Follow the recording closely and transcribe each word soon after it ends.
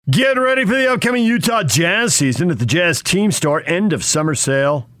Get ready for the upcoming Utah Jazz season at the Jazz Team Store end of summer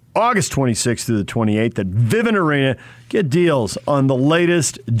sale, August 26th through the 28th at Vivint Arena. Get deals on the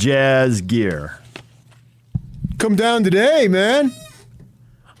latest Jazz gear. Come down today, man.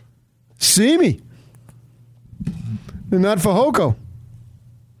 See me. And not for Hoko.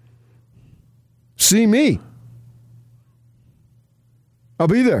 See me. I'll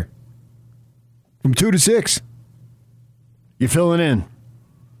be there from 2 to 6. You're filling in.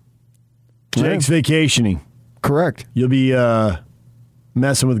 Jake's vacationing. Correct. You'll be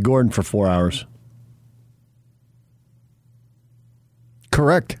messing with Gordon for 4 hours.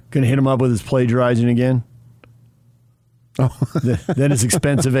 Correct. Gonna hit him up with his plagiarizing again. Oh. Then his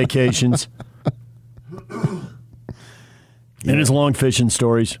expensive vacations. And his long fishing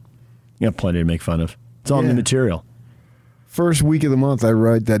stories. You have plenty to make fun of. It's all new material. First week of the month, I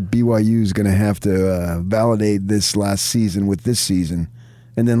write that BYU is going to have to validate this last season with this season.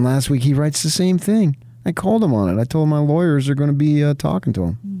 And then last week, he writes the same thing. I called him on it. I told him my lawyers are going to be talking to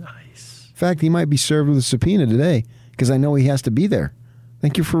him. Nice. In fact, he might be served with a subpoena today because I know he has to be there.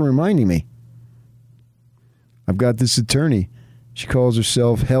 Thank you for reminding me. I've got this attorney. She calls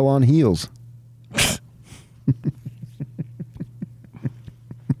herself Hell on Heels.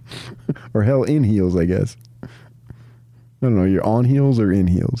 Or Hell in Heels, I guess. I don't know. You're on heels or in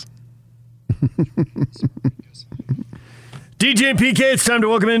heels? DJ and PK, it's time to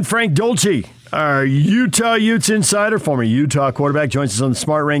welcome in Frank Dolce, our Utah Utes insider, former Utah quarterback, joins us on the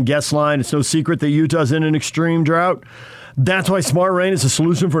Smart Rain guest line. It's no secret that Utah's in an extreme drought. That's why Smart Rain is a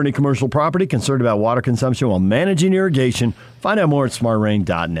solution for any commercial property concerned about water consumption while managing irrigation. Find out more at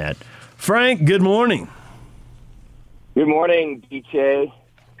smartrain.net. Frank, good morning. Good morning, DJ,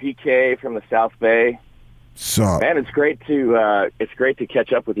 PK from the South Bay. Sup? Man, it's great to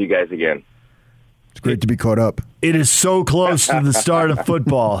catch up with you guys again. It's great to be caught up. It is so close to the start of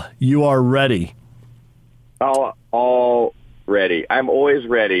football. You are ready. All ready. I'm always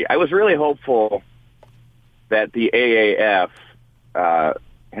ready. I was really hopeful that the AAF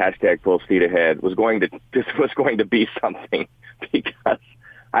hashtag full speed ahead was going to be something because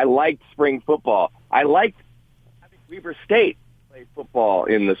I liked spring football. I liked having Weber State play football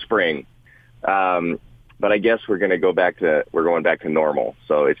in the spring. But I guess we're going back to normal.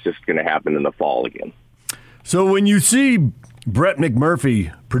 So it's just going to happen in the fall again. So when you see Brett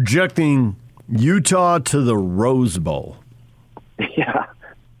McMurphy projecting Utah to the Rose Bowl, yeah,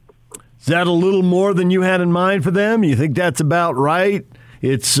 is that a little more than you had in mind for them? You think that's about right?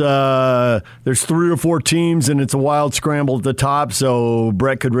 It's there's 3 or 4 teams and it's a wild scramble at the top. So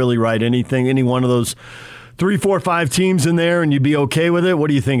Brett could really write anything, any one of those 3, 4, 5 teams in there, and you'd be okay with it. What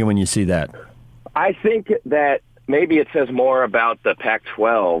are you thinking when you see that? I think that maybe it says more about the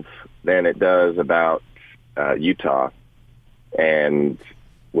Pac-12 than it does about Utah and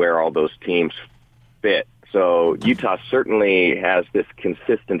where all those teams fit. So Utah certainly has this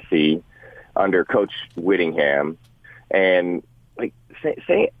consistency under Coach Whittingham, and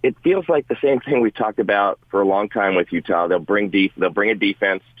say it feels like the same thing we talked about for a long time with Utah. They'll bring a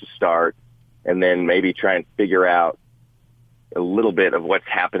defense to start, and then maybe try and figure out a little bit of what's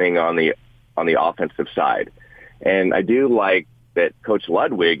happening on the offensive side. And I do like that Coach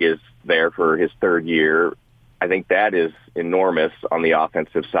Ludwig is there for his 3rd year. I think that is enormous on the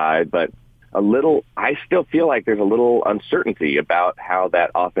offensive side, but I still feel like there's a little uncertainty about how that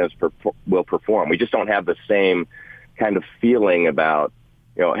offense will perform. We just don't have the same kind of feeling about,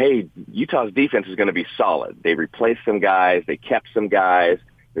 hey, Utah's defense is going to be solid. They replaced some guys. They kept some guys.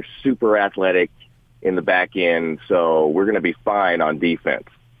 They're super athletic in the back end, so we're going to be fine on defense.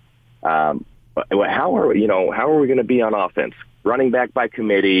 How are we going to be on offense? Running back by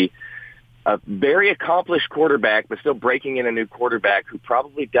committee, a very accomplished quarterback, but still breaking in a new quarterback who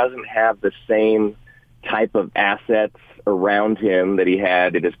probably doesn't have the same type of assets around him that he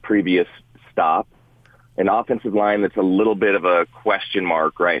had at his previous stop. An offensive line that's a little bit of a question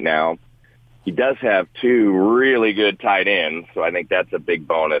mark right now. He does have 2 really good tight ends, so I think that's a big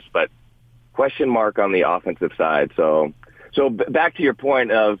bonus, but question mark on the offensive side. So back to your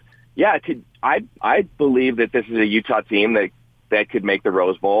point of, I believe that this is a Utah team that could make the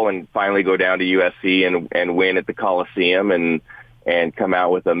Rose Bowl and finally go down to USC and win at the Coliseum and come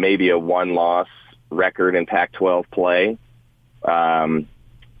out with maybe a 1-loss record in Pac-12 play.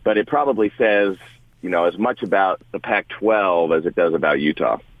 But it probably says, as much about the Pac-12 as it does about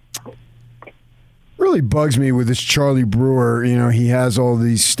Utah. really bugs me with this Charlie Brewer. You know, he has all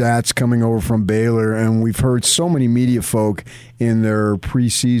these stats coming over from Baylor, and we've heard so many media folk in their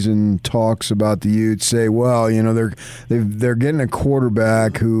preseason talks about the Utes say, well, you know, they're getting a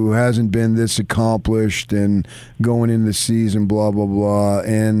quarterback who hasn't been this accomplished and going into the season, blah, blah, blah,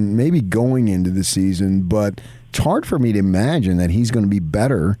 and maybe going into the season, but it's hard for me to imagine that he's going to be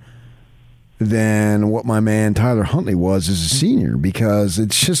better than what my man Tyler Huntley was as a senior, because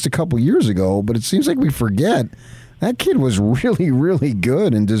it's just a couple years ago, but it seems like we forget that kid was really, really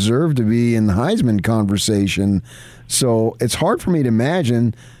good and deserved to be in the Heisman conversation. So it's hard for me to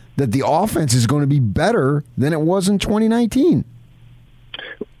imagine that the offense is going to be better than it was in 2019.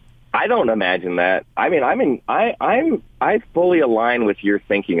 I don't imagine that. I mean, I fully align with your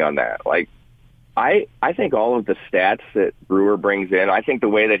thinking on that. Like, I think all of the stats that Brewer brings in, I think the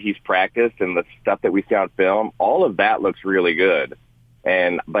way that he's practiced and the stuff that we see on film, all of that looks really good.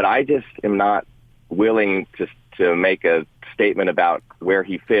 But I just am not willing to make a statement about where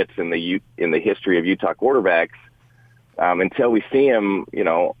he fits in the history of Utah quarterbacks until we see him, you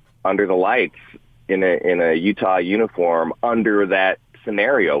know, under the lights in a Utah uniform under that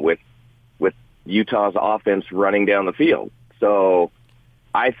scenario with Utah's offense running down the field. So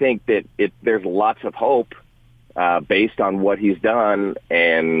I think that there's lots of hope based on what he's done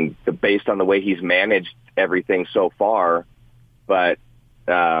and based on the way he's managed everything so far. But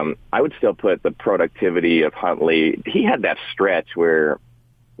I would still put the productivity of Huntley. He had that stretch where,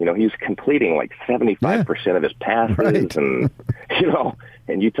 you know, he was completing like 75% of his passes, right. And you know,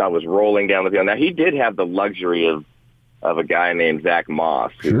 and Utah was rolling down the field. Now he did have the luxury of a guy named Zach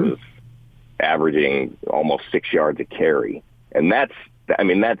Moss, who was averaging almost 6 yards a carry, and that's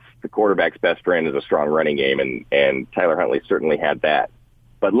the quarterback's best friend is a strong running game, and Tyler Huntley certainly had that.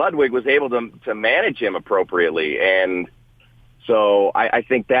 But Ludwig was able to manage him appropriately, and so I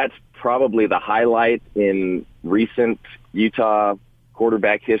think that's probably the highlight in recent Utah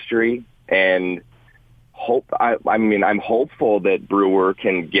quarterback history. And I'm hopeful that Brewer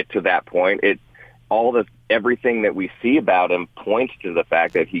can get to that point. Everything that we see about him points to the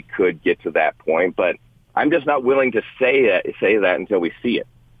fact that he could get to that point, but I'm just not willing to say that until we see it.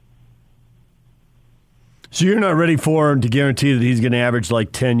 So you're not ready for him to guarantee that he's going to average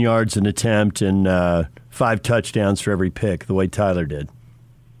like 10 yards an attempt and 5 touchdowns for every pick, the way Tyler did?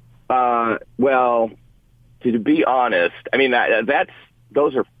 Well, to be honest, I mean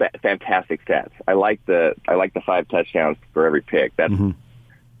those are fantastic stats. I like the 5 touchdowns for every pick. That's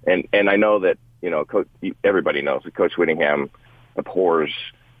and I know that, you know, everybody knows that Coach Whittingham abhors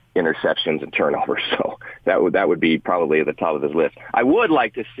interceptions and turnovers, so that would be probably at the top of his list. I would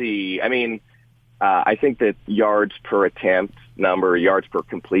like to see. I mean, I think that yards per attempt number, yards per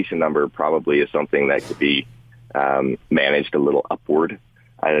completion number, probably is something that could be managed a little upward.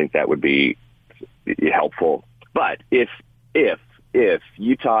 I think that would be helpful. But if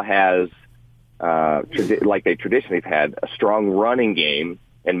Utah has, like they traditionally have had, a strong running game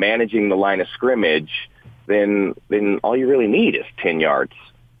and managing the line of scrimmage, then all you really need is 10 yards.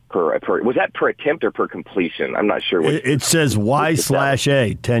 Was that per attempt or per completion? I'm not sure. It says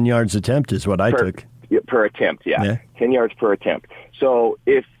Y/A. 10 yards attempt is what I took. Per attempt, yeah. 10 yards per attempt. So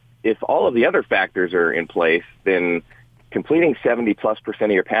if all of the other factors are in place, then completing 70+%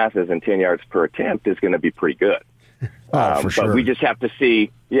 of your passes and 10 yards per attempt is going to be pretty good. For sure. But we just have to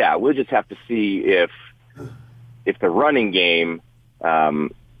see. Yeah, we'll just have to see if the running game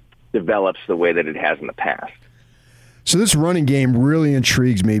develops the way that it has in the past. So this running game really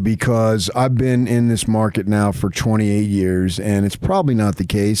intrigues me because I've been in this market now for 28 years, and it's probably not the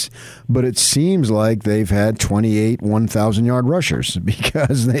case, but it seems like they've had 28 1,000-yard rushers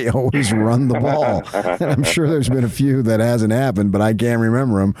because they always run the ball. And I'm sure there's been a few that hasn't happened, but I can't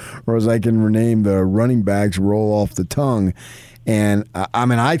remember them, or as I can rename the running backs roll off the tongue. And,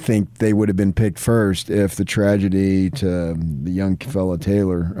 I think they would have been picked first if the tragedy to the young fella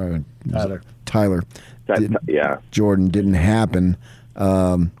Tyler Jordan didn't happen,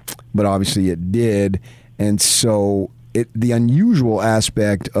 but obviously it did. And so the unusual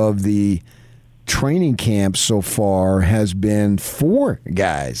aspect of the training camp so far has been 4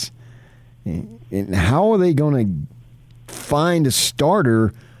 guys. And how are they going to find a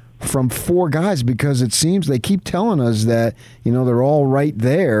starter from 4 guys? Because it seems they keep telling us that, you know, they're all right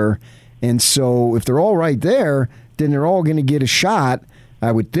there. And so if they're all right there, then they're all going to get a shot.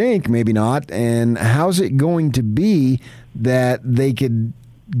 I would think, maybe not. And how's it going to be that they could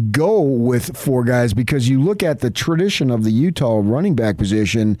go with 4 guys? Because you look at the tradition of the Utah running back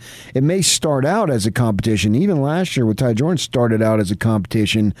position, it may start out as a competition. Even last year with Ty Jordan started out as a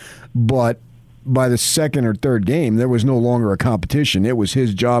competition, but by the second or third game, there was no longer a competition. It was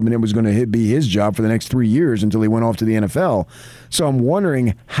his job, and it was going to be his job for the next 3 years until he went off to the NFL. So I'm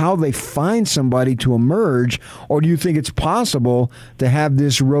wondering how they find somebody to emerge, or do you think it's possible to have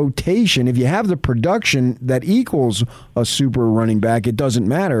this rotation? If you have the production that equals a super running back, it doesn't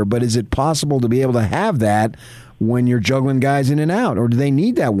matter. But is it possible to be able to have that when you're juggling guys in and out? Or do they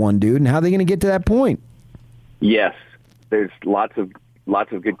need that one dude, and how are they going to get to that point? Yes. There's lots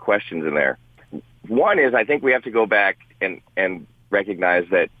of good questions in there. One is, I think we have to go back and recognize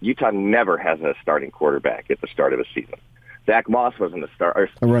that Utah never has a starting quarterback at the start of a season. Zach Moss wasn't a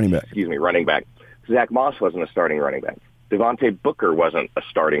running back. Running back. Zach Moss wasn't a starting running back. Devontae Booker wasn't a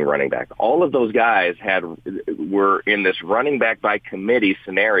starting running back. All of those guys were in this running back by committee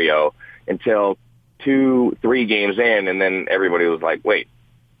scenario until 2-3 games in, and then everybody was like, wait,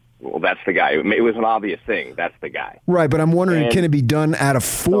 well, that's the guy. It was an obvious thing. That's the guy. Right, but I'm wondering, can it be done out of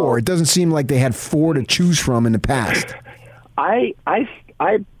 4? It doesn't seem like they had 4 to choose from in the past. I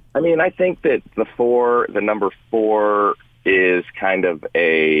mean, I think that the number 4 is kind of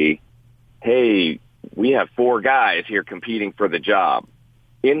hey, we have 4 guys here competing for the job.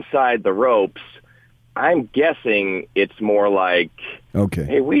 Inside the ropes, I'm guessing it's more like, okay,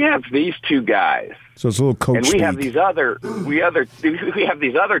 hey, we have these 2 guys. So it's a little coach and we have these other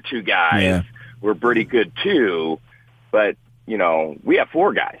 2 guys. Yeah. We're pretty good too, but we have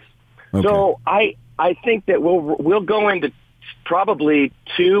 4 guys. Okay. So I think that we'll go into probably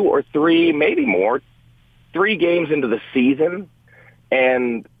 2 or 3, maybe more, 3 games into the season,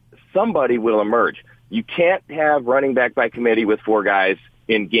 and somebody will emerge. You can't have running back by committee with 4 guys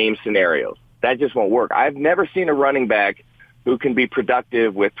in game scenarios. That just won't work. I've never seen a running back who can be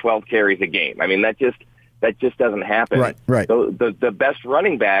productive with 12 carries a game. I mean, that just doesn't happen. Right. The best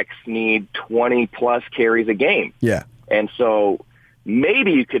running backs need 20-plus carries a game. Yeah. And so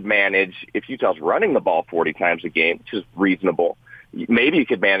maybe you could manage, if Utah's running the ball 40 times a game, which is reasonable, maybe you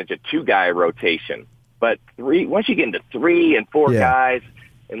could manage a 2-guy rotation. But once you get into 3 and 4 guys,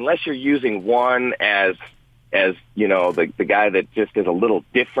 unless you're using one as the guy that just is a little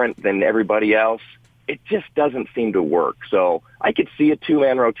different than everybody else, it just doesn't seem to work. So I could see a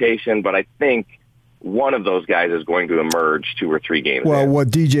 2-man rotation, but I think one of those guys is going to emerge 2 or 3 games. Well, what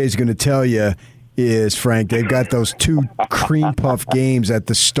DJ's going to tell you is, Frank, they've got those 2 cream puff games at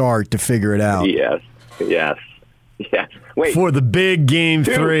the start to figure it out. Yes. Wait, for the big game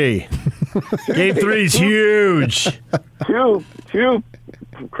 3. Game 3 is huge. Two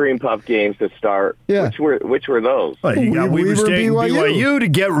cream puff games to start. Yeah. Which were those? Well, you got Weber State and BYU to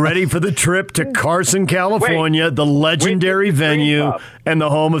get ready for the trip to Carson, California, the legendary venue and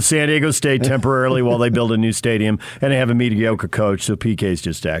the home of San Diego State temporarily while they build a new stadium, and they have a mediocre coach, so PK's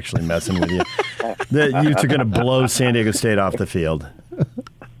just actually messing with you. The Utes are going to blow San Diego State off the field.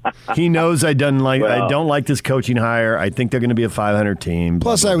 He knows I don't like this coaching hire. I think they're going to be a 500 team.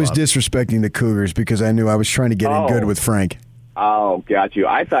 Plus, I was disrespecting the Cougars because I knew I was trying to get in good with Frank. Oh, got you.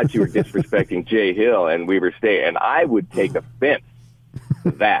 I thought you were disrespecting Jay Hill and Weber State, and I would take offense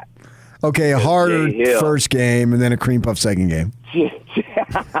to that. Okay, a harder first game and then a cream puff second game.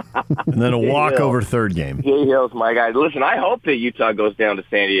 And then a walkover third game. Jay Hill's my guy. Listen, I hope that Utah goes down to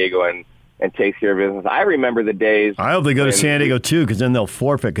San Diego and takes care of business. I remember the days. I hope they go to San Diego, too, because then they'll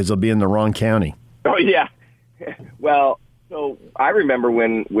forfeit because they'll be in the wrong county. Oh, yeah. Well, so I remember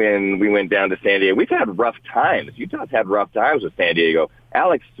when we went down to San Diego. We've had rough times. Utah's had rough times with San Diego.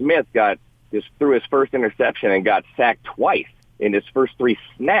 Alex Smith threw his first interception and got sacked twice in his first 3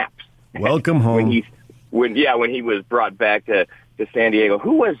 snaps. Welcome home. when he was brought back to San Diego.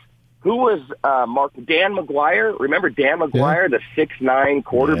 Who was Dan McGuire? Remember Dan McGuire, the 6'9"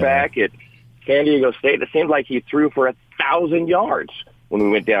 quarterback at San Diego State? It seemed like he threw for 1,000 yards when we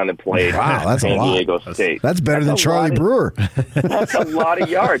went down and played San Diego State. That's better than Charlie Brewer. That's a lot of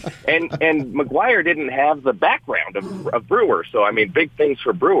yards. And McGuire didn't have the background of Brewer, so I mean, big things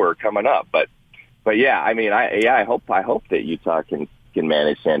for Brewer coming up. But yeah, I mean, I hope that Utah can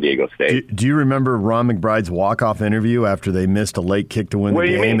manage San Diego State. Do you remember Ron McBride's walk-off interview after they missed a late kick to win the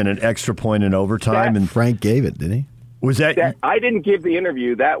game and an extra point in overtime? And Frank gave it, didn't he? Was that I didn't give the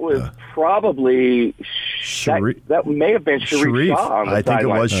interview. That was probably that may have been Sharif Shaw on the I think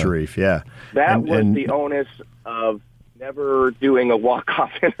sideline. it was Sharif, yeah. That was the onus of never doing a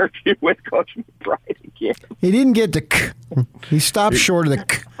walk-off interview with Coach McBride again. He didn't get the he stopped short of the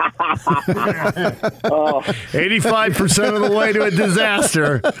 85% of the way to a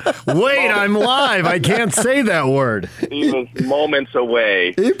disaster. Wait, I'm live. I can't say that word. He was moments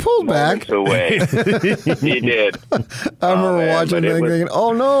away. He pulled back. Away. He did. I remember watching it thinking,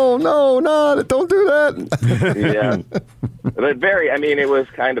 oh, no, don't do that. Yeah. But it was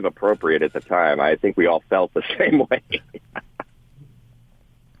kind of appropriate at the time. I think we all felt the same way.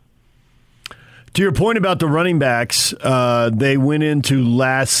 To your point about the running backs, they went into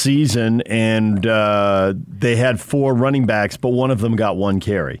last season and they had 4 running backs, but one of them got 1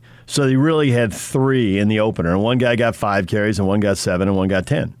 carry. So they really had 3 in the opener. And one guy got 5 carries, and one got 7, and one got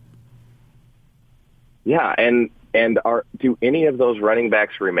 10. Yeah, and do any of those running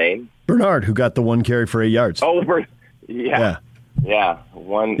backs remain? Bernard, who got the 1 carry for 8 yards. Oh, yeah.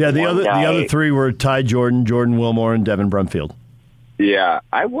 The other 3 were Ty Jordan, Jordan Wilmore, and Devin Brumfield. Yeah,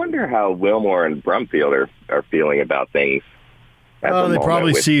 I wonder how Wilmore and Brumfield are feeling about things. They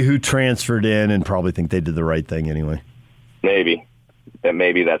probably see who transferred in and probably think they did the right thing anyway. Maybe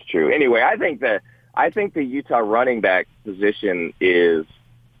that's true. Anyway, I think the Utah running back position is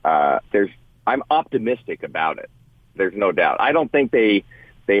I'm optimistic about it. There's no doubt. I don't think they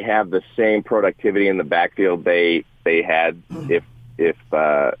have the same productivity in the backfield they had if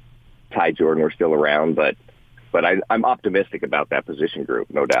Ty Jordan were still around, but I'm optimistic about that position group,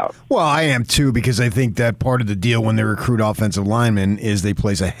 no doubt. Well, I am too, because I think that part of the deal when they recruit offensive linemen is they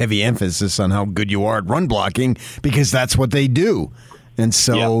place a heavy emphasis on how good you are at run blocking, because that's what they do. And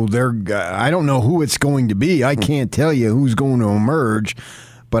so I don't know who it's going to be. I can't tell you who's going to emerge,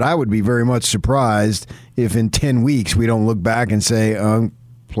 but I would be very much surprised if in 10 weeks we don't look back and say,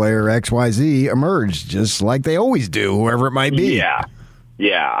 player XYZ emerged, just like they always do, whoever it might be.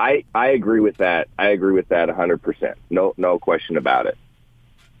 Yeah, I agree with that. I agree with that 100%. No question about it.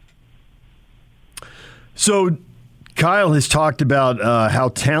 So Kyle has talked about how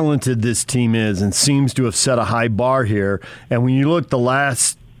talented this team is and seems to have set a high bar here. And when you look the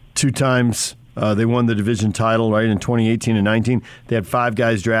last 2 times they won the division title, right, in 2018 and 19, they had 5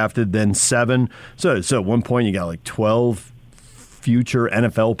 guys drafted, then 7. So at one point you got like 12 future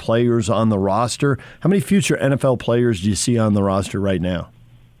NFL players on the roster. How many future NFL players do you see on the roster right now?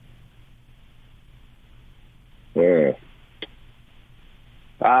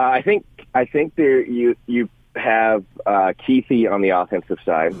 I think there you have Keithy on the offensive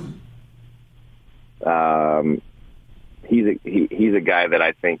side. He's a guy that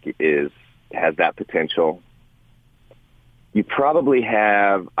I think has that potential. You probably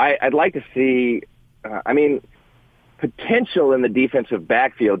have. I'd like to see. Potential in the defensive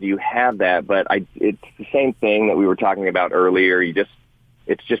backfield, you have that, but it's the same thing that we were talking about earlier.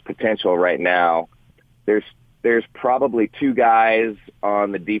 It's just potential right now. There's probably 2 guys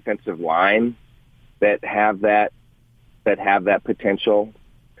on the defensive line that have that potential.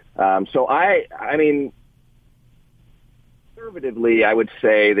 So conservatively, I would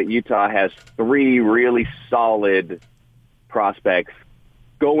say that Utah has 3 really solid prospects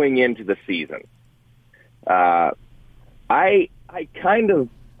going into the season.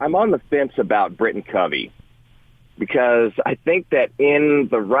 I'm on the fence about Britton Covey, because I think that in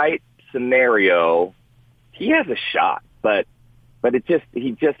the right scenario, he has a shot, but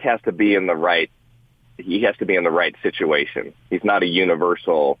he just has to be in the right situation. He's not a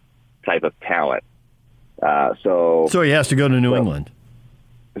universal type of talent. So he has to go to New England.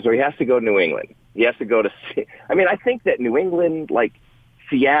 So he has to go to New England. He has to go to. I think that New England, like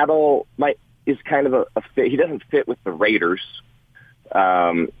Seattle, is kind of a fit. He doesn't fit with the Raiders.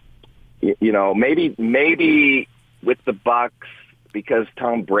 Maybe with the Bucks, because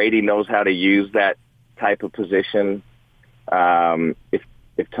Tom Brady knows how to use that type of position.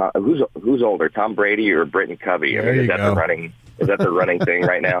 If Tom, who's older, Tom Brady or Britton Covey? Is that the running thing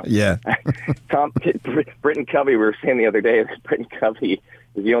right now? Yeah. Britton Covey, we were saying the other day that Britton Covey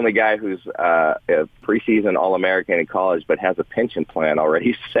is the only guy who's a preseason All-American in college, but has a pension plan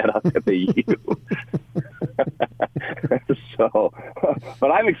already set up at the U.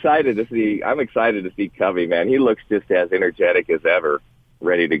 But I'm excited to see Covey, man. He looks just as energetic as ever,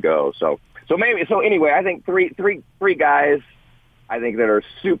 ready to go. So anyway, I think three guys, I think, that are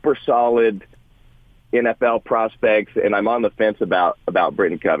super solid NFL prospects, and I'm on the fence about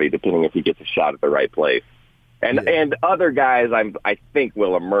Britton Covey, depending if he gets a shot at the right place. And other guys I think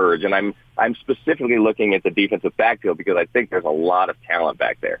will emerge, and I'm specifically looking at the defensive backfield because I think there's a lot of talent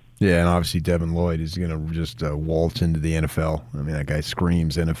back there. Yeah, and obviously Devin Lloyd is going to just waltz into the NFL. I mean, that guy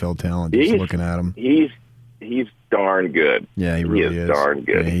screams NFL talent just looking at him. He's darn good. Yeah, he really is darn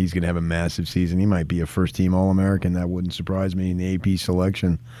good. Yeah, he's going to have a massive season. He might be a first-team All-American. That wouldn't surprise me in the AP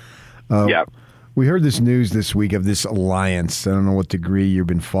selection. Yeah. We heard this news this week of this alliance. I don't know what degree you've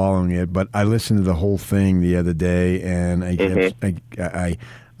been following it, but I listened to the whole thing the other day, and I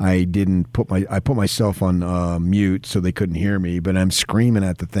didn't put myself on mute so they couldn't hear me, but I'm screaming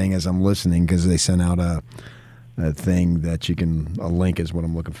at the thing as I'm listening because they sent out a thing that a link is what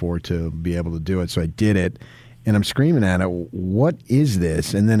I'm looking for to be able to do it. So I did it, and I'm screaming at it, what is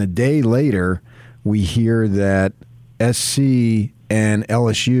this? And then a day later, we hear that SC and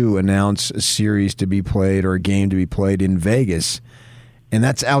LSU announce a series to be played or a game to be played in Vegas. And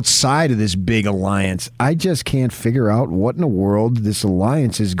that's outside of this big alliance. I just can't figure out what in the world this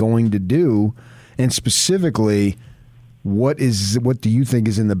alliance is going to do. And specifically, what do you think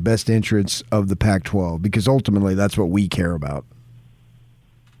is in the best interest of the Pac-12? Because ultimately, that's what we care about.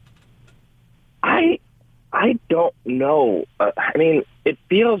 I don't know. I mean, it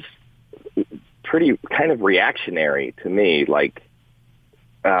feels pretty kind of reactionary to me. Like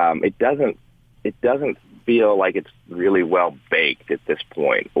it doesn't feel like it's really well baked at this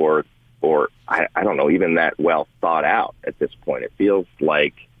point, or I don't know, even that well thought out at this point. It feels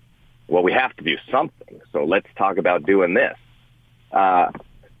like, well, we have to do something, so let's talk about doing this. I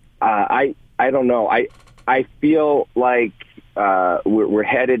don't know. I feel like we're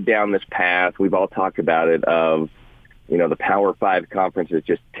headed down this path. We've all talked about it of, the Power 5 conferences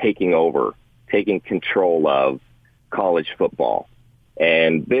just taking over, taking control of college football.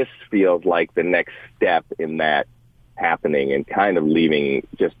 And this feels like the next step in that happening, and kind of leaving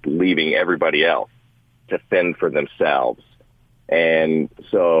everybody else to fend for themselves. And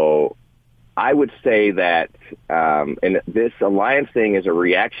so I would say that, and this alliance thing is a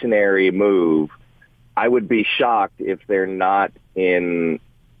reactionary move. I would be shocked if they're not in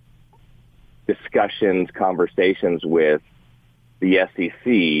discussions, conversations with the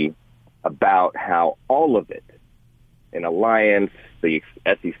SEC about how all of it, an alliance, the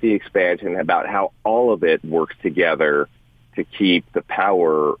SEC expansion, about how all of it works together to keep the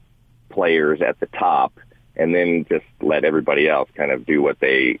power players at the top, and then just let everybody else kind of do what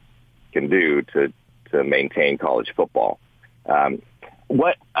they can do to maintain college football.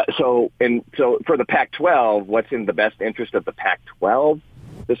 So for the Pac-12, what's in the best interest of the Pac-12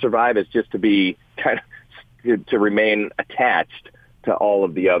 to survive is just to be kind of to remain attached to all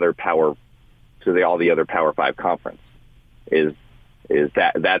the other Power 5 conference.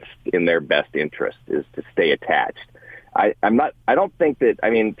 That's in their best interest, is to stay attached. I don't think that,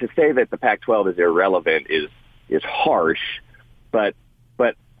 to say that the Pac-12 is irrelevant is harsh, but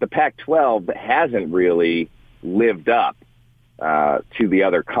the Pac-12 hasn't really lived up to the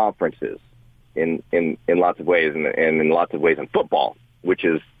other conferences in lots of ways, and in lots of ways in football, which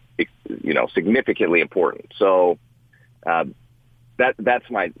is significantly important. So that's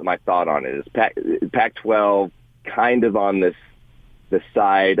my thought on it. Is Pac-12 kind of on the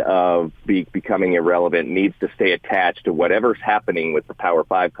side of becoming irrelevant, needs to stay attached to whatever's happening with the Power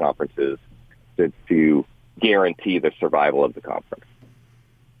 5 conferences to guarantee the survival of the conference.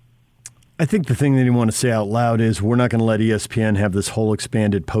 I think the thing that you want to say out loud is we're not going to let ESPN have this whole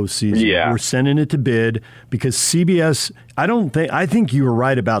expanded postseason. Yeah. We're sending it to bid because CBS, I think you were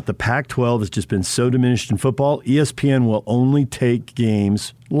right about the Pac-12 has just been so diminished in football. ESPN will only take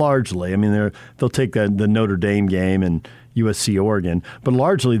games largely. They'll take the Notre Dame game and USC Oregon, but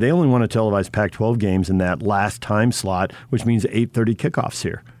largely they only want to televise Pac-12 games in that last time slot, which means 8:30 kickoffs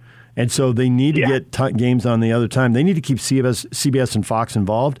here. And so they need to get games on the other time. They need to keep CBS and Fox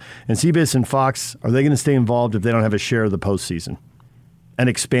involved. And CBS and Fox, are they going to stay involved if they don't have a share of the postseason? An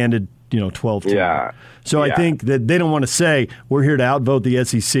expanded, 12 team. Yeah. So I think that they don't want to say, we're here to outvote the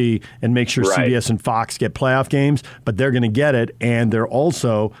SEC and make sure CBS and Fox get playoff games, but they're going to get it, and they're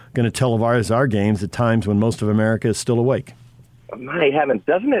also going to televise our games at times when most of America is still awake. My heavens,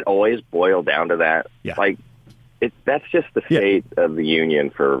 doesn't it always boil down to that? Yeah. That's just the state of the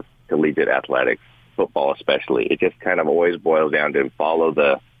union for collegiate athletics, football especially. It just kind of always boils down to follow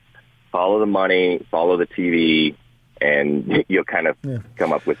the money, follow the TV, and you'll kind of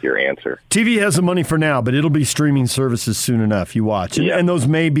come up with your answer. TV has the money for now, but it'll be streaming services soon enough. You watch. And those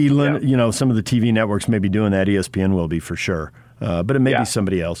may be, some of the TV networks may be doing that. ESPN will be for sure. But it may be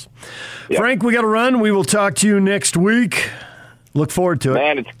somebody else. Yeah. Frank, we got to run. We will talk to you next week. Look forward to it.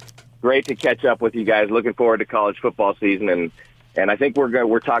 Man, it's great to catch up with you guys. Looking forward to college football season, and I think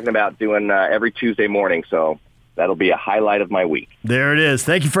we're talking about doing every Tuesday morning, so that'll be a highlight of my week. There it is.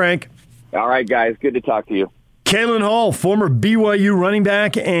 Thank you, Frank. All right, guys. Good to talk to you. Kalen Hall, former BYU running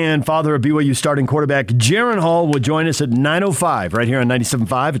back and father of BYU starting quarterback Jaren Hall, will join us at 9:05 right here on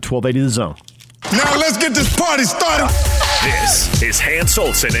 97.5 at 1280 The Zone. Now let's get this party started. This is Hans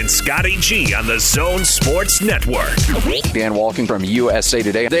Olsen and Scotty G on the Zone Sports Network. Dan Walking from USA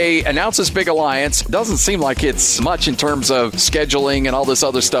Today. They announced this big alliance. Doesn't seem like it's much in terms of scheduling and all this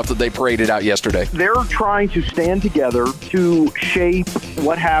other stuff that they paraded out yesterday. They're trying to stand together to shape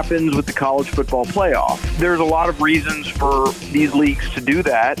what happens with the college football playoff. There's a lot of reasons for these leagues to do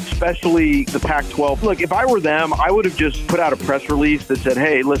that, especially the Pac-12. Look, if I were them, I would have just put out a press release that said,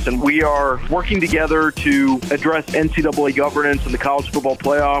 hey, listen, we are working together to address NCAA governance in the college football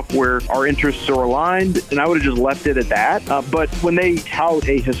playoff where our interests are aligned, and I would have just left it at that. But when they tout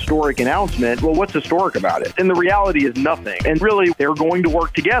a historic announcement, well, what's historic about it? And the reality is nothing. And really, they're going to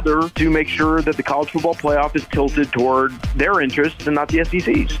work together to make sure that the college football playoff is tilted toward their interests and not the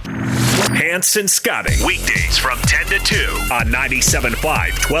SEC's. Hans and Scotty, weekdays from 10 to 2 on 97.5,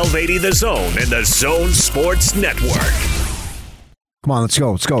 1280 The Zone and the Zone Sports Network. Come on, let's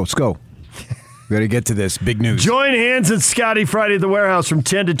go. We got to get to this. Big news. Join Hans and Scotty Friday at the warehouse from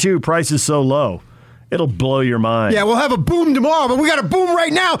 10 to 2. Price is so low. It'll blow your mind. Yeah, we'll have a boom tomorrow, but we got a boom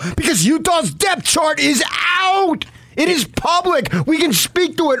right now because Utah's depth chart is out. It is public. We can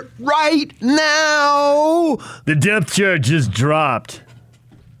speak to it right now. The depth chart just dropped.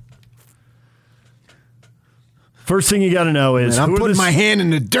 First thing you got to know is I'm putting my hand in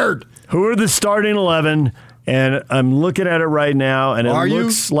the dirt. Who are the starting 11? And I'm looking at it right now, and it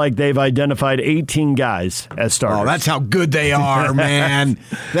looks like they've identified 18 guys as starters. Oh, that's how good they are, man.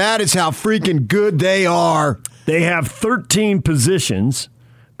 That is how freaking good they are. They have 13 positions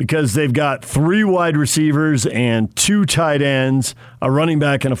because they've got 3 wide receivers and 2 tight ends, a running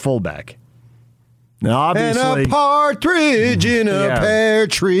back, and a fullback. Now, obviously, and a partridge in a pear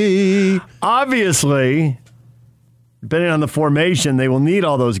tree. Obviously, depending on the formation, they will need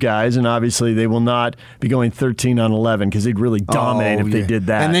all those guys, and obviously they will not be going 13 on 11 because they'd really dominate if they did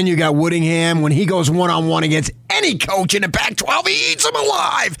that. And then you got Woodingham. When he goes one-on-one against any coach in the Pac-12, he eats him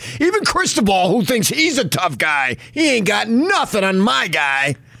alive. Even Cristobal, who thinks he's a tough guy, he ain't got nothing on my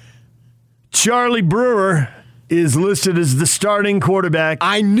guy. Charlie Brewer is listed as the starting quarterback.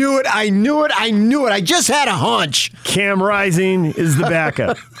 I knew it. I just had a hunch. Cam Rising is the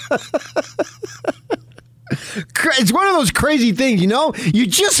backup. It's one of those crazy things, you know? You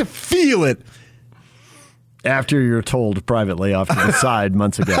just feel it. After you're told privately off to the side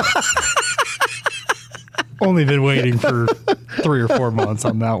months ago. Only been waiting for 3 or 4 months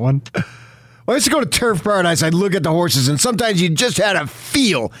on that one. Well, I used to go to Turf Paradise. I'd look at the horses, and sometimes you just had a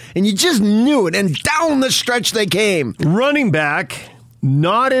feel, and you just knew it, and down the stretch they came. Running back,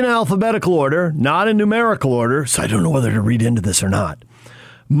 not in alphabetical order, not in numerical order, so I don't know whether to read into this or not.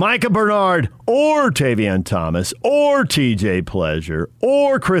 Micah Bernard or Tavion Thomas or TJ Pleasure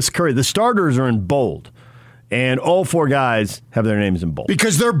or Chris Curry. The starters are in bold. And all 4 guys have their names in bold.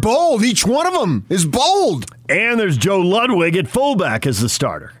 Because they're bold. Each one of them is bold. And there's Joe Ludwig at fullback as the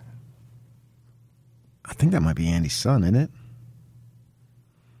starter. I think that might be Andy's son, isn't it?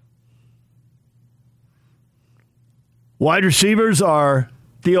 Wide receivers are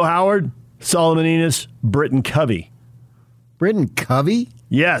Theo Howard, Solomon Enis, Britton Covey. Britton Covey?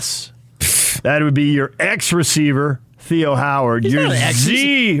 Yes. That would be your X-receiver, Theo Howard. He's your not an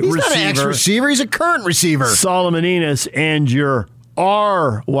Z receiver. He's receiver. not an X-receiver. He's a current receiver. Solomon Enis. And your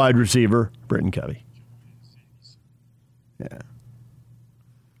R wide receiver, Britton Covey. Yeah.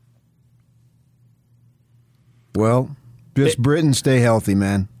 Well, just Britton, stay healthy,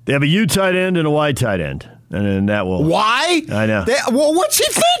 man. They have a U tight end and a Y tight end. And then that will... Why? I know. Well, what's he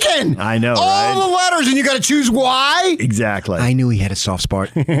thinking? I know, All right? the letters, and you got to choose Y? Exactly. I knew he had a soft spot.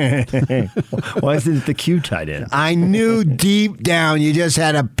 Why is it the Q tight end? I knew deep down you just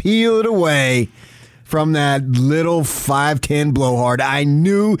had to peel it away from that little 5'10 blowhard. I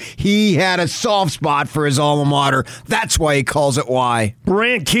knew he had a soft spot for his alma mater. That's why he calls it Y.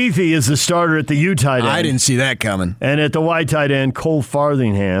 Brant Keithy is the starter at the U tight end. I didn't see that coming. And at the Y tight end, Cole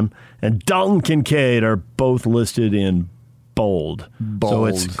Farthingham and Dalton Kincaid are both listed in bold. So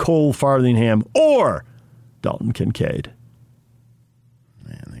it's Cole Farthingham or Dalton Kincaid.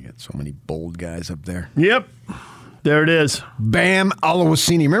 Man, they got so many bold guys up there. Yep. There it is. Bam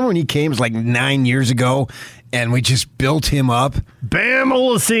Olawasini. Remember when he came? It was like 9 years ago, and we just built him up? Bam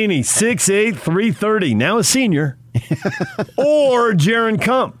Olasini, 6'8", 330, now a senior. Or Jaron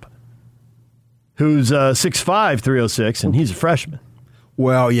Kump, who's 6'5", 306, and he's a freshman.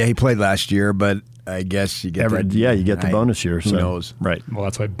 Well, yeah, he played last year, but I guess you get you get the bonus year. Who knows? Right. Well,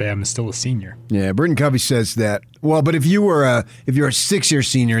 that's why Bam is still a senior. Yeah, Britton Covey says that. Well, but if you're a 6-year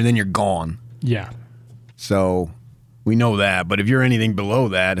senior, then you're gone. Yeah. So we know that. But if you're anything below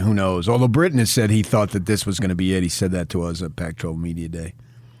that, who knows? Although Britton has said he thought that this was going to be it. He said that to us at Pac-12 Media Day.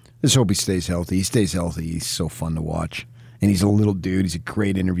 Let's hope he stays healthy. He stays healthy. He's so fun to watch. and he's a little dude. He's a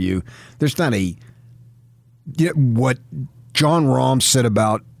great interview. There's not what John Rahm said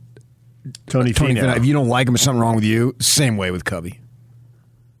about Tony Finau. If you don't like him, there's something wrong with you. Same way with Covey.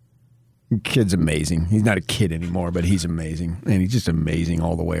 Kid's amazing. He's not a kid anymore, but he's amazing. And he's just amazing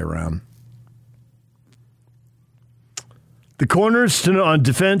all the way around. The corners to know on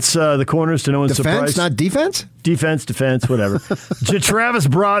defense, the corners to no one's surprise. Defense, not defense? Defense, whatever. Travis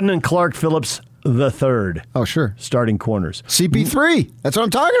Broughton and Clark Phillips III. Oh, sure. Starting corners. CP3. That's what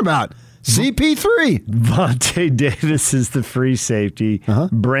I'm talking about. CP3. Vontae Davis is the free safety.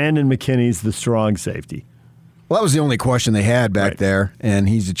 Brandon McKinney's the strong safety. Well, that was the only question they had back there, and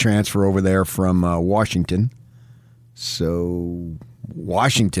he's a transfer over there from Washington. So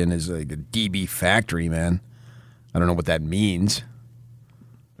Washington is like a DB factory, man. I don't know what that means.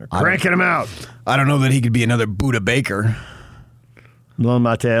 They're cranking him out. I don't know that he could be another Buda Baker. Lon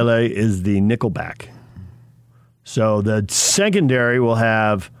Matele is the nickelback. So the secondary will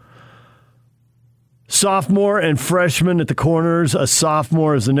have sophomore and freshman at the corners, a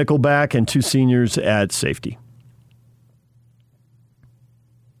sophomore as the nickelback, and 2 seniors at safety.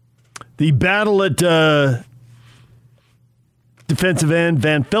 The battle at defensive end,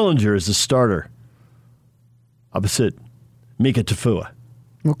 Van Fillinger is the starter. Opposite Mika Tafua.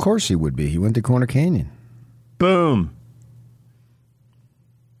 Well, of course he would be. He went to Corner Canyon. Boom.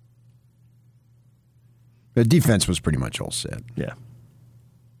 The defense was pretty much all set. Yeah.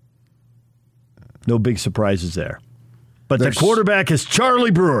 No big surprises there. But the quarterback is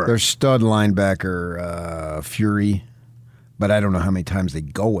Charlie Brewer. Their stud linebacker, Fury. But I don't know how many times they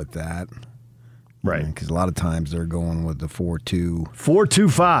go with that. Right. Because a lot of times they're going with the 4-2.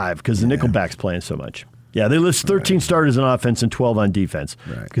 4-2-5 because the nickelback's playing so much. Yeah, they list 13 starters on offense and 12 on defense.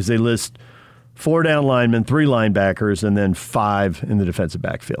 Because they list 4 down linemen, 3 linebackers, and then 5 in the defensive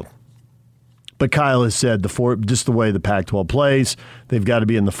backfield. But Kyle has said just the way the Pac-12 plays, they've got to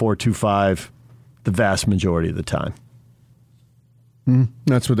be in the 4-2-5 the vast majority of the time.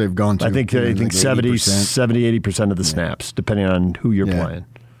 That's what they've gone to. I think 70-80% of the snaps, depending on who you're playing.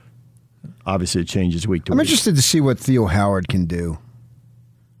 Obviously, it changes week to week. I'm interested to see what Theo Howard can do.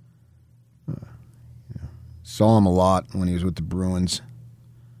 Saw him a lot when he was with the Bruins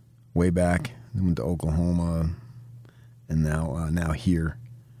way back. Then went to Oklahoma, and now here.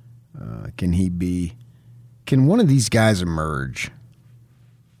 Can one of these guys emerge?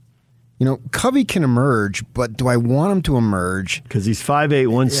 You know, Covey can emerge, but do I want him to emerge? Because he's 5'8",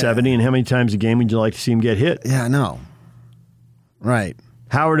 170, and how many times a game would you like to see him get hit? Yeah, I know. Right.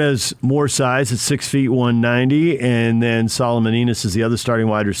 Howard has more size at 6 feet, 190, and then Solomon Enos is the other starting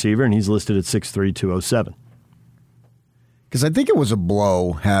wide receiver, and he's listed at 6'3", 207. Because I think it was a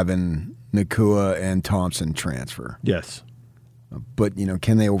blow having Nakua and Thompson transfer. Yes. But,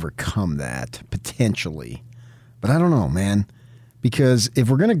 can they overcome that? Potentially. But I don't know, man. Because if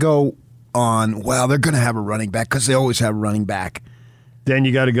we're going to go on, they're going to have a running back because they always have a running back. Then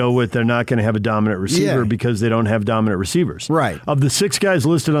you got to go with they're not going to have a dominant receiver because they don't have dominant receivers. Right. Of the 6 guys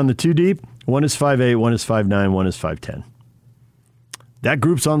listed on the 2 deep, one is 5'8", one is 5'9", one is 5'10". That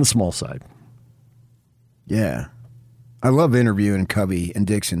group's on the small side. Yeah. I love interviewing Covey and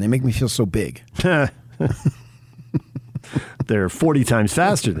Dixon. They make me feel so big. They're 40 times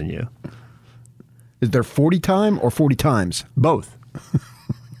faster than you. Is there 40 time or 40 times? Both.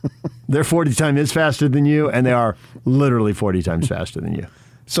 Their 40 time is faster than you, and they are literally 40 times faster than you.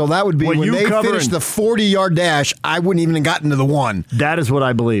 So that would be when they finish the 40-yard dash, I wouldn't even have gotten to the 1. That is what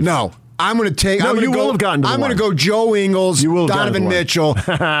I believe. No. I'm going to take. No, you will have gotten to the 1. I'm going to go Joe Ingles, Donovan Mitchell.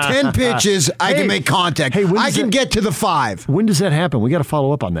 10 pitches, I can make contact. I can get to the 5. When does that happen? We got to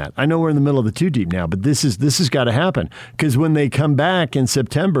follow up on that. I know we're in the middle of the 2 deep now, but this has got to happen because when they come back in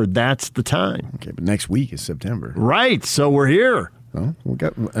September, that's the time. Okay, but next week is September. Right. So we're here. Well, we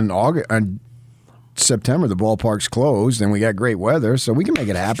got in August. September, the ballpark's closed, and we got great weather, so we can make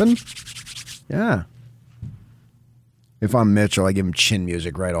it happen. Yeah. If I'm Mitchell, I give him chin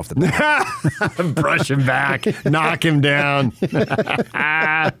music right off the bat. Brush him back, knock him down.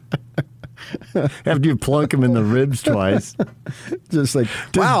 After you plunk him in the ribs twice. Just like,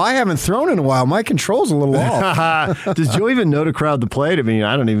 wow, I haven't thrown in a while. My control's a little off. Does Joe even know to crowd the plate? I mean,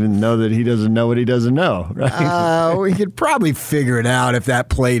 I don't even know that he doesn't know what he doesn't know. Right? We could probably figure it out if that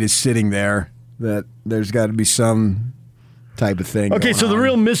plate is sitting there, that there's got to be some type of thing. Okay, so the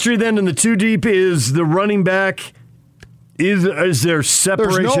real mystery then in the 2 deep is the running back. Is there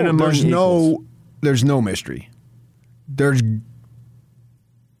separation among equals? There's no mystery. There's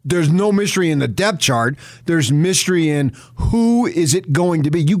There's no mystery in the depth chart. There's mystery in who is it going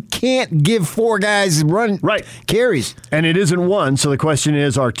to be. You can't give 4 guys run carries. And it isn't one, so the question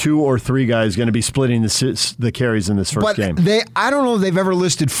is, are 2 or 3 guys going to be splitting the carries in this first game? I don't know if they've ever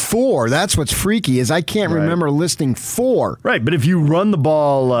listed 4. That's what's freaky is I can't remember listing 4. Right, but if you run the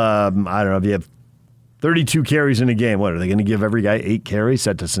ball, I don't know, if you have 32 carries in a game, what, are they going to give every guy 8 carries?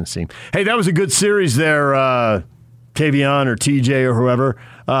 That doesn't seem. Hey, that was a good series there, Tavion or TJ or whoever.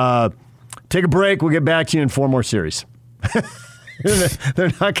 Take a break. We'll get back to you in 4 more series.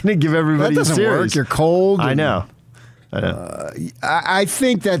 They're not going to give everybody a series. That doesn't work. You're cold. I know. I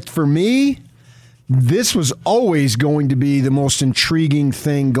think that for me, this was always going to be the most intriguing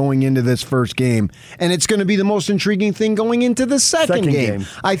thing going into this first game. And it's going to be the most intriguing thing going into the second game.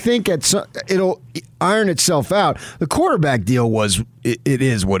 I think it'll iron itself out. The quarterback deal it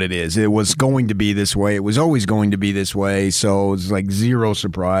is what it is. It was going to be this way. It was always going to be this way. So it's like zero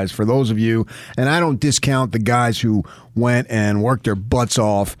surprise for those of you. And I don't discount the guys who went and worked their butts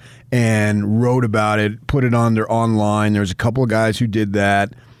off and wrote about it, put it on their online. There's a couple of guys who did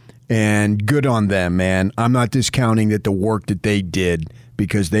that. And good on them, man. I'm not discounting that the work that they did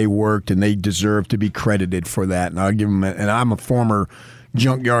because they worked and they deserve to be credited for that. And I'll give them. And I'm a former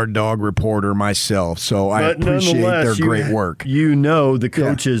junkyard dog reporter myself, so I appreciate their great work. You know, the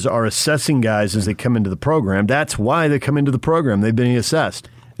coaches are assessing guys as they come into the program. That's why they come into the program. They've been assessed.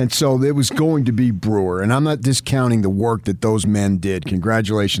 And so it was going to be Brewer. And I'm not discounting the work that those men did.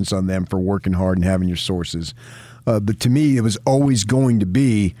 Congratulations on them for working hard and having your sources. But to me, it was always going to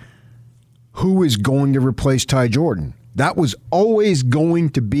be who is going to replace Ty Jordan? That was always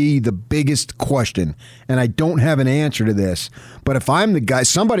going to be the biggest question, and I don't have an answer to this. But if I'm the guy,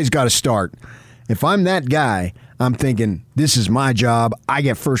 somebody's got to start. If I'm that guy, I'm thinking, this is my job. I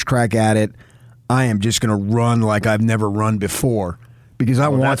get first crack at it. I am just going to run like I've never run before because I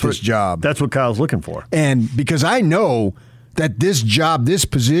want this job. That's what Kyle's looking for. And because I know that this job, this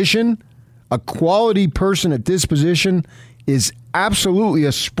position, a quality person at this position is absolutely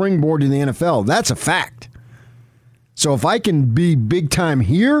a springboard to the NFL. That's a fact. So if I can be big time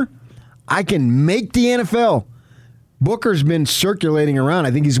here, I can make the NFL. Booker's been circulating around.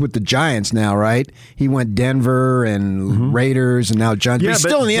 I think he's with the Giants now, right? He went Denver and Raiders and now Giants. Yeah, but he's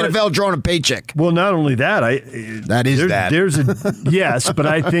still in the NFL drawing a paycheck. Well, not only that, there's yes, but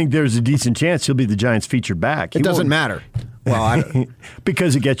I think there's a decent chance he'll be the Giants' featured back. It doesn't matter. Well,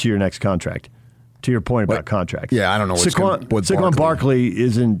 because it gets you your next contract. To your point about contracts. Yeah, I don't know what's Saquon Barkley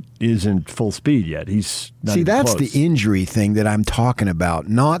isn't full speed yet. He's not that's close. The injury thing that I'm talking about,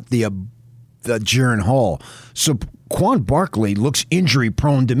 not the Jaren Hall. So Saquon Barkley looks injury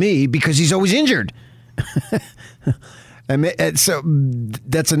prone to me because he's always injured. And so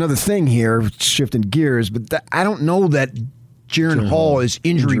that's another thing here, shifting gears. But I don't know that Jaren Hall is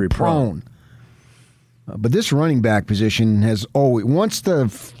injury prone. But this running back position has always, once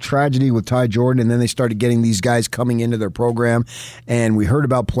the tragedy with Ty Jordan, and then they started getting these guys coming into their program, and we heard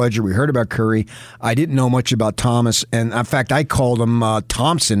about Pledger, we heard about Curry. I didn't know much about Thomas, and in fact, I called him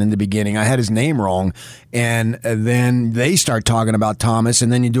Thompson in the beginning. I had his name wrong, and then they start talking about Thomas, and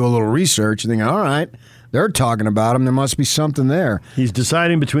then you do a little research, and think, all right, they're talking about him. There must be something there. He's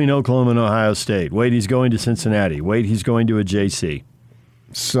deciding between Oklahoma and Ohio State. Wait, he's going to Cincinnati. Wait, he's going to a JC.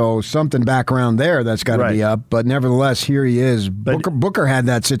 So something back around there that's got to be up. But nevertheless, here he is. Booker had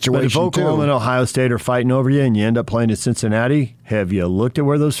that situation, too. But if Oklahoma and Ohio State are fighting over you and you end up playing at Cincinnati, have you looked at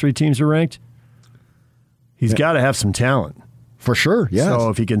where those 3 teams are ranked? He's got to have some talent. For sure, yes.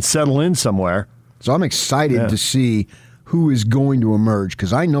 So if he can settle in somewhere. So I'm excited to see who is going to emerge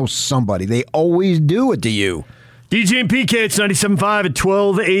because I know somebody. They always do it to you. DJ and PK, it's 97.5 at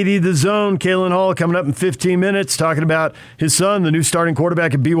 1280 The Zone. Kalen Hall coming up in 15 minutes, talking about his son, the new starting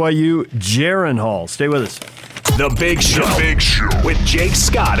quarterback at BYU, Jaren Hall. Stay with us. The Big Show. With Jake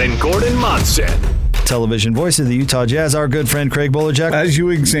Scott and Gordon Monson. Television voice of the Utah Jazz, our good friend Craig Bolerjack. As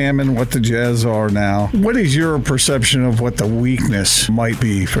you examine what the Jazz are now, what is your perception of what the weakness might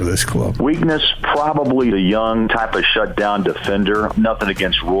be for this club? Weakness, probably the young type of shutdown defender. Nothing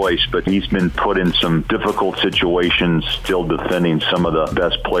against Royce, but he's been put in some difficult situations still defending some of the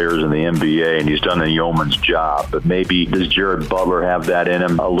best players in the NBA, and he's done a yeoman's job. But maybe does Jared Butler have that in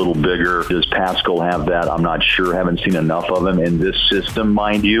him a little bigger? Does Pascal have that? I'm not sure. Haven't seen enough of him in this system,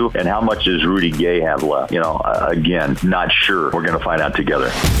 mind you. And how much does Rudy Gay have left? Again, not sure. We're going to find out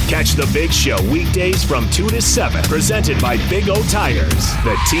together. Catch The Big Show weekdays from 2 to 7. Presented by Big O Tires,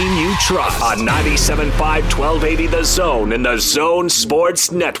 the team you trust. On 97.5, 1280 The Zone and The Zone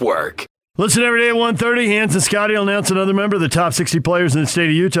Sports Network. Listen every day at 1:30. Hans and Scotty will announce another member of the top 60 players in the state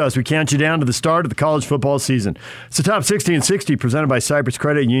of Utah as we count you down to the start of the college football season. It's the top 60 and 60 presented by Cypress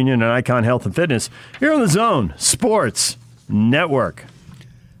Credit Union and Icon Health and Fitness here on the Zone Sports Network.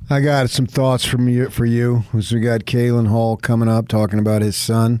 I got some thoughts for you. As we got Kalen Hall coming up talking about his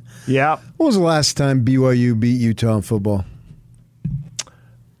son. Yeah. When was the last time BYU beat Utah in football?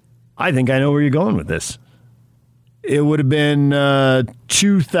 I think I know where you're going with this. It would have been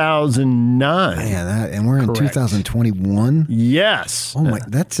 2009. Yeah, and we're in Correct. 2021? Yes. Oh, my,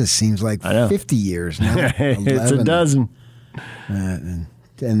 that just seems like 50 years now. It's a dozen. And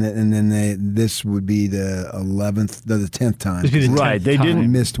then this would be the 11th, the 10th time. Right. They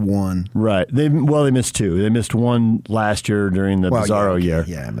didn't missed one. Right. They missed two. They missed one last year during the Bizarro year.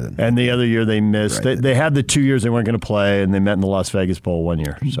 Yeah, and the other year they missed. Right. They had the 2 years they weren't going to play, and they met in the Las Vegas Bowl 1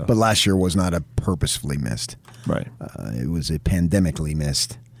 year. So. But last year was not a purposefully missed. Right. It was a pandemically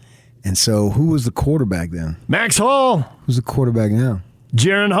missed. And so who was the quarterback then? Max Hall. Who's the quarterback now?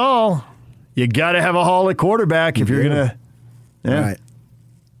 Jaron Hall. You got to have a Hall at quarterback if you're going to. Yeah. Right.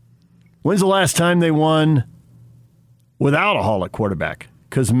 When's the last time they won without a Hall at quarterback?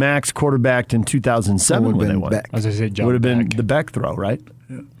 Because Max quarterbacked in 2007 when they won. As I said, John would have been Beck. the Beck throw, right?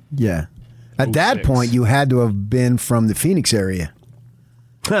 Yeah. At that 06. point, you had to have been from the Phoenix area.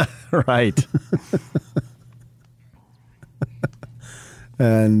 Right.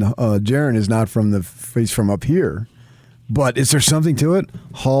 And Jaron is not from he's from up here. But is there something to it?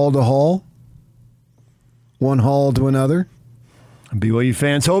 Hall to Hall? One Hall to another? BYU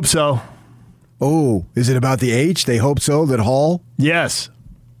fans hope so. Oh, is it about the H? They hope so, that Hall? Yes.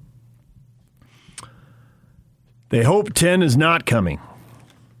 They hope 10 is not coming.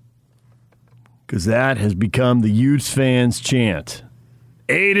 Because that has become the Utes fans' chant.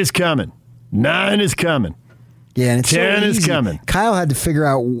 8 is coming. 9 is coming. Yeah, and it's 10 so is easy. coming. Kyle had to figure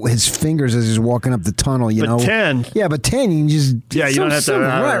out his fingers as he's walking up the tunnel, you But know. 10. Yeah, but 10, you can just... Yeah, you don't have to...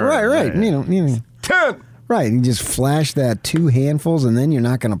 Right. You know. 10. Right, you just flash that 2 handfuls, and then you're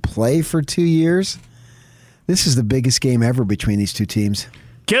not going to play for 2 years. This is the biggest game ever between these two teams.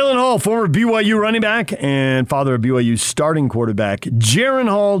 Kalen Hall, former BYU running back and father of BYU's starting quarterback, Jaron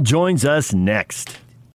Hall, joins us next.